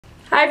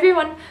Hi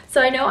everyone!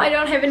 So I know I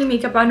don't have any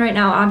makeup on right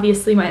now,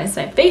 obviously minus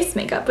my face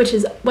makeup, which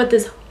is what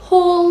this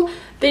whole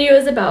video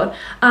is about.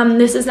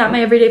 This is not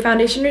my everyday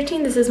foundation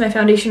routine, this is my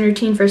foundation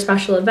routine for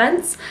special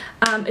events.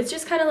 It's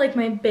just kind of like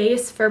my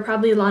base for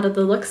probably a lot of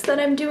the looks that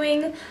I'm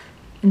doing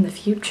in the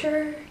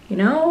future, you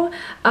know?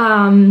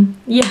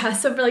 Yeah,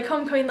 so for like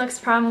homecoming looks,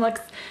 prom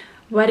looks,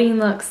 wedding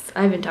looks,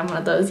 I haven't done one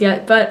of those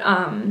yet, but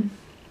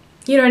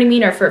you know what I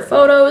mean, or for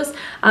photos.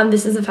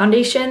 This is a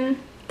foundation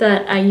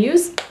that I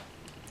use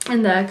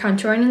and the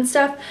contouring and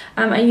stuff.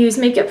 I use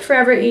Makeup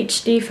Forever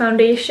HD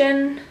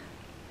foundation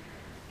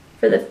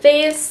for the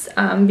face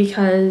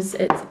because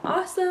it's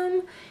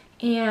awesome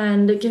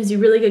and it gives you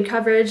really good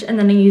coverage. And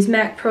then I use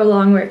MAC Pro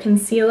Longwear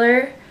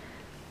concealer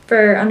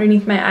for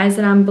underneath my eyes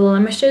and on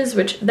blemishes,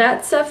 which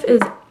that stuff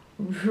is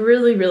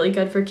really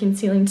good for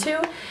concealing too.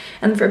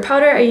 And for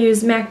powder, I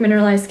use MAC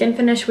Mineralized Skin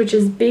Finish, which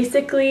is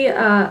basically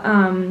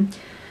a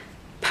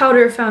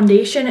powder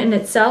foundation in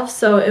itself,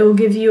 so it will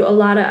give you a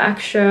lot of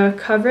extra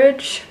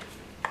coverage.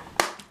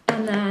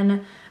 And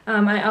then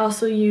I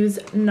also use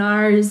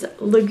NARS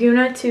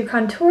Laguna to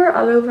contour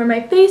all over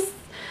my face.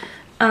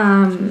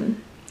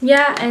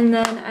 Yeah, and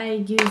then I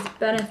use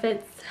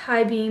Benefit's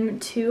High Beam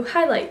to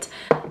highlight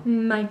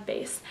my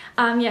face.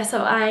 Yeah,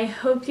 so I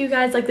hope you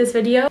guys like this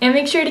video, and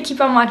make sure to keep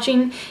on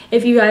watching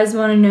if you guys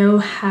want to know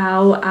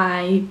how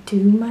I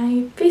do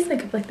my face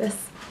makeup like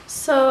this.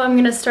 So I'm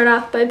gonna start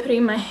off by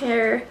putting my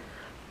hair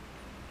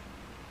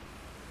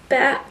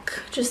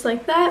back just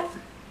like that.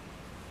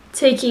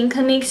 Taking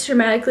Clinique's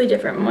Dramatically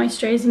Different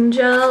Moisturizing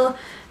Gel,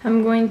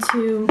 I'm going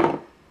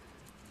to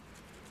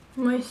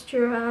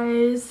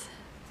moisturize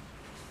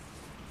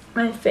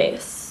my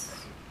face.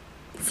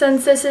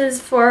 Since this is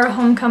for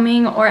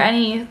homecoming or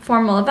any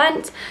formal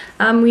event,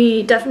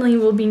 we definitely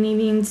will be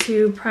needing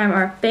to prime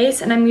our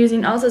face, and I'm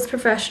using Elsa's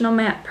Professional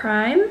Matte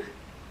Prime.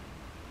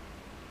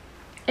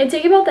 I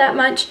take about that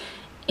much,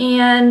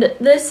 and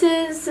this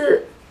is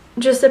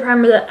just a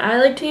primer that I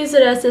like to use.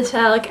 It has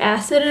salicylic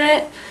acid in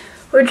it,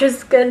 which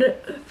is good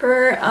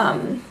for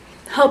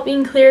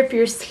helping clear up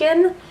your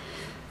skin.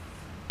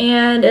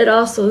 And it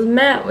also is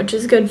matte, which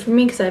is good for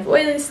me because I have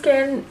oily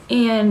skin.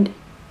 And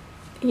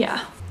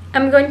yeah,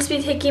 I'm going to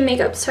be taking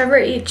Makeup Forever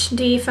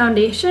HD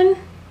foundation.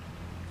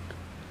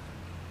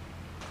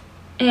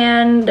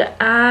 And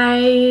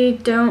I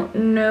don't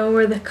know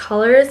where the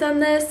color is on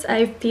this.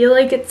 I feel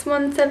like it's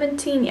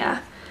 117.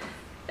 Yeah,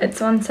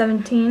 it's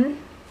 117.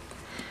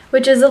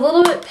 Which is a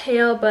little bit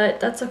pale, but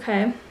that's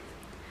okay.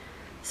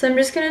 So I'm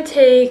just going to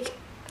take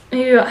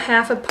maybe about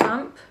half a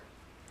pump,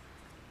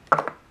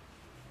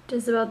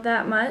 just about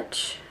that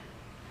much.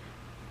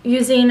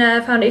 Using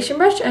a foundation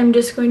brush, I'm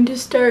just going to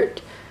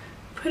start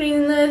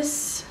putting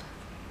this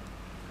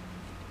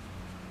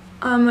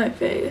on my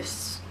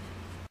face.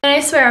 And I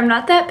swear I'm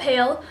not that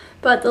pale,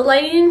 but the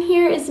lighting in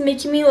here is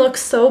making me look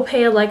so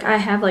pale, like I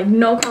have like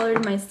no color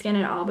to my skin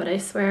at all, but I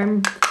swear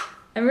I'm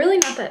really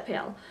not that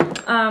pale.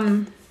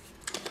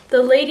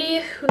 The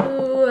lady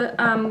who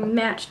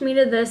matched me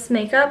to this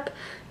makeup,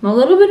 I'm a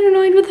little bit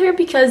annoyed with her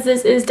because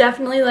this is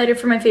definitely lighter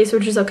for my face,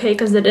 which is okay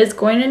because it is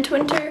going into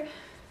winter.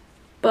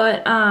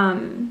 But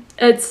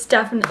it's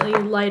definitely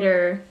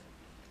lighter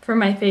for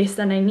my face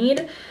than I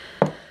need.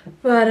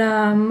 But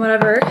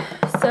whatever.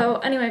 So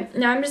anyway,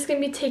 now I'm just going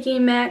to be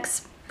taking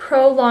MAC's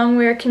Pro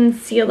Longwear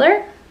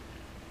Concealer.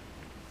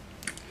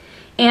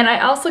 And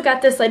I also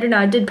got this lighter. Now,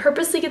 I did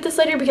purposely get this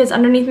lighter because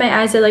underneath my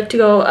eyes I like to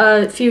go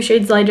a few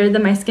shades lighter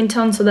than my skin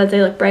tone so that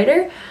they look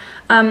brighter.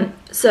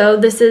 So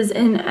this is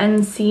in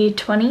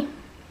NC20.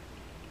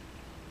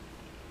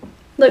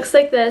 Looks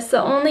like this.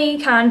 The only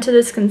con to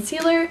this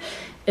concealer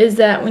is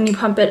that when you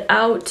pump it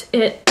out,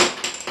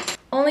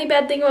 only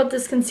bad thing about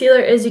this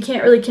concealer is you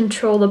can't really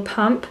control the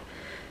pump.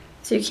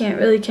 So you can't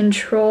really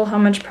control how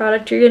much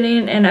product you're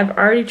getting. And I've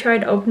already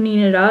tried opening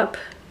it up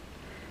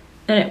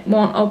and it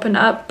won't open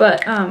up,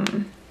 but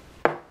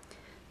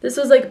this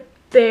was like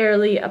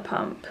barely a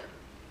pump,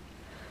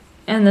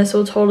 and this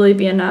will totally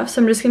be enough.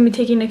 So I'm just going to be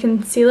taking a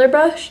concealer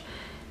brush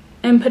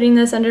and putting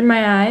this under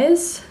my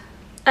eyes.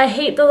 I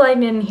hate the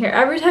light in here.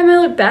 Every time I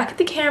look back at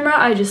the camera,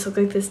 I just look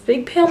like this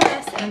big pale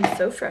mess, and I'm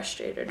so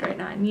frustrated right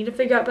now. I need to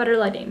figure out better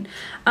lighting.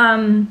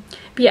 But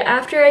yeah,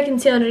 after I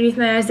conceal underneath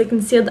my eyes, I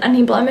concealed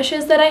any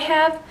blemishes that I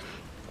have.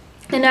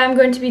 And now I'm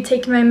going to be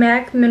taking my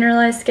MAC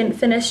Mineralized Skin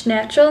Finish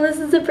Natural. This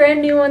is a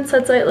brand new one, so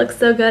that's why it looks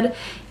so good.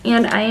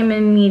 And I am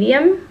in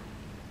medium.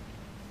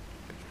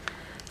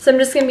 So I'm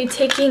just going to be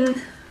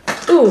taking...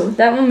 Ooh,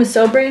 that one was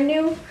so brand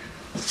new.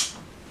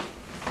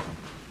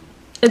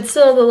 It's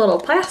still the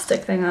little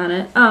plastic thing on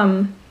it.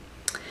 I'm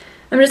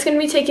just going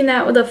to be taking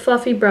that with a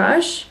fluffy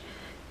brush.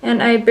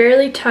 And I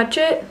barely touch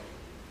it.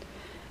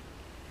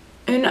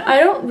 And I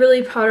don't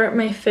really powder up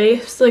my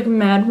face like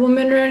Mad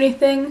Woman or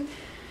anything.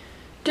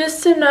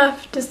 Just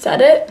enough to set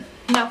it.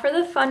 Now for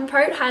the fun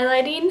part,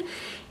 highlighting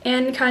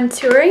and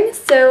contouring.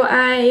 So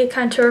I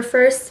contour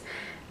first.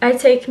 I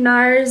take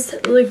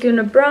NARS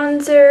Laguna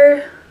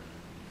Bronzer.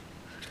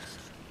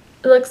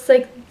 It looks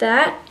like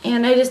that,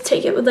 and I just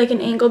take it with like an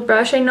angled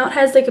brush. I know it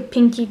has like a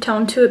pinky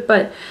tone to it,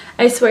 but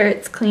I swear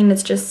it's clean,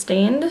 it's just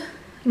stained.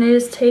 And I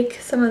just take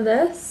some of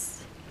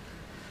this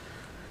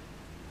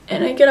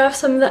and I get off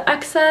some of the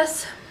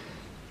excess.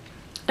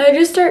 And I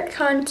just start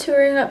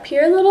contouring up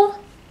here a little.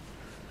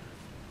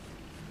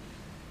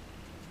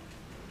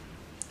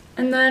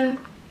 And then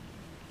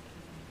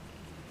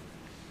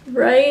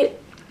right,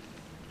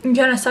 you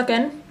kind of suck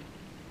in.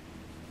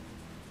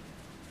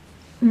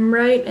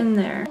 Right in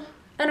there.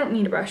 I don't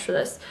need a brush for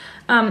this.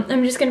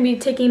 I'm just going to be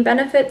taking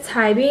Benefit's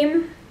High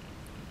Beam,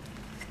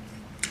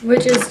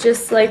 which is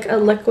just like a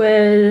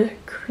liquid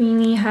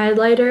creamy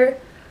highlighter.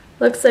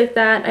 Looks like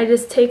that. I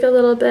just take a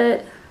little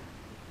bit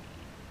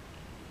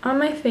on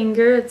my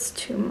finger. It's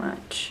too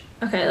much.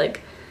 Okay,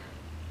 like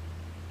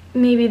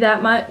maybe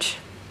that much.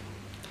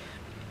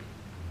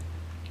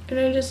 And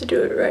I just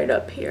do it right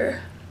up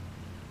here.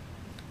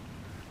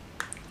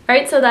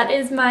 Alright, so that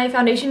is my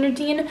foundation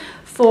routine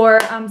for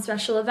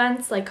special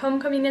events like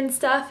homecoming and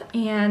stuff,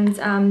 and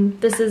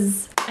this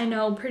is, I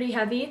know, pretty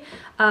heavy.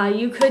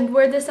 You could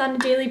wear this on a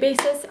daily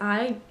basis.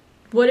 I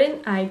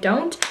wouldn't, I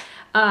don't.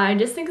 I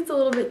just think it's a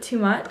little bit too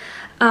much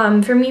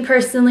for me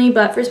personally,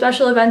 but for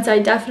special events I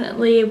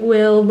definitely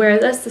will wear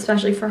this,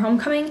 especially for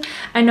homecoming.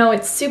 I know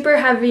it's super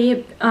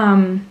heavy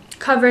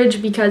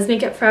coverage because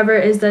Makeup Forever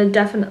is the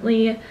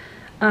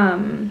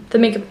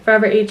Makeup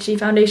Forever HD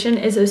foundation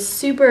is a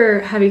super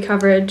heavy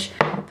coverage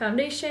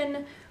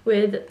foundation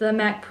with the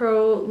MAC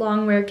Pro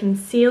Longwear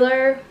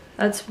Concealer.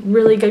 That's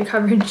really good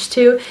coverage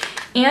too.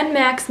 And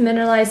MAC's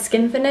Mineralized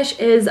Skin Finish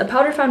is a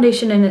powder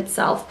foundation in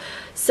itself.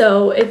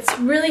 So it's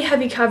really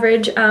heavy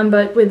coverage,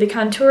 but with the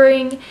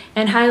contouring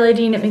and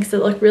highlighting, it makes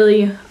it look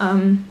really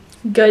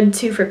good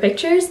too for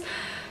pictures.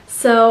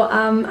 So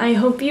I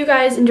hope you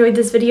guys enjoyed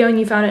this video and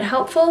you found it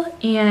helpful,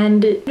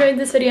 and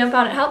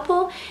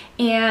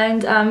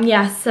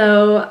yeah,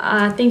 so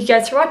thank you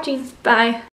guys for watching. Bye.